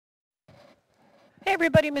Hey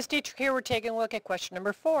everybody, Ms. Dietrich here. We're taking a look at question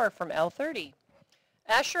number 4 from L30.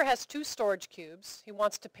 Asher has 2 storage cubes. He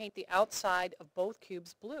wants to paint the outside of both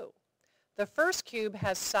cubes blue. The first cube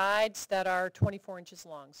has sides that are 24 inches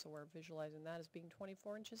long, so we're visualizing that as being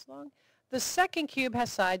 24 inches long. The second cube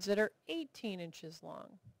has sides that are 18 inches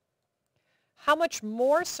long. How much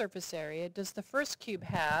more surface area does the first cube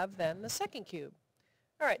have than the second cube?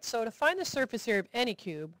 All right, so to find the surface area of any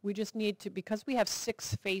cube, we just need to, because we have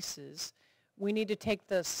 6 faces, we need to take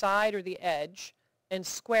the side or the edge and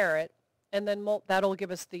square it, and then that'll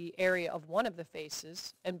give us the area of one of the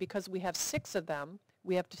faces. And because we have 6 of them,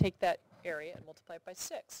 we have to take that area and multiply it by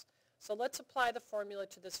 6. So let's apply the formula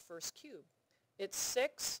to this first cube. It's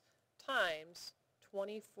 6 times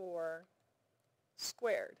 24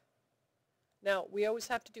 squared. Now, we always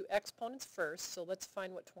have to do exponents first, so let's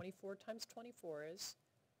find what 24 times 24 is.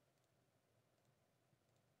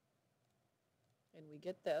 And we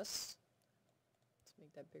get this.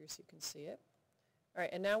 Make that bigger so you can see it. All right,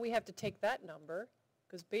 and now we have to take that number,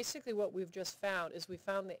 because basically what we've just found is we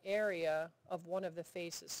found the area of one of the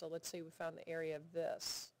faces. So let's say we found the area of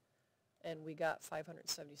this, and we got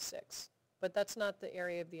 576. But that's not the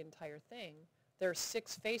area of the entire thing. There are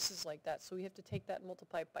 6 faces like that, so we have to take that and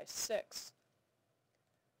multiply it by 6.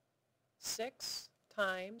 6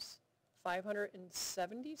 times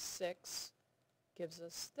 576 gives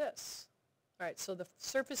us this. All right, so the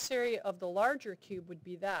surface area of the larger cube would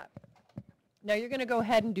be that. Now you're going to go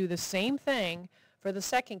ahead and do the same thing for the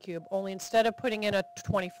second cube, only instead of putting in a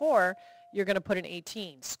 24, you're going to put an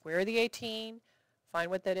 18. Square the 18,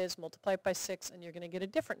 find what that is, multiply it by 6, and you're going to get a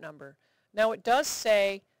different number. Now it does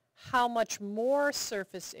say how much more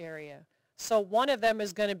surface area. So one of them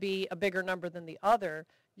is going to be a bigger number than the other.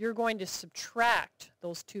 You're going to subtract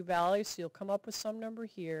those two values, so you'll come up with some number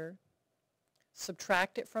here.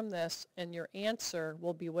 Subtract it from this, and your answer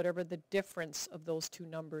will be whatever the difference of those two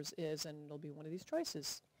numbers is, and it'll be one of these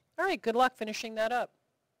choices. All right, good luck finishing that up.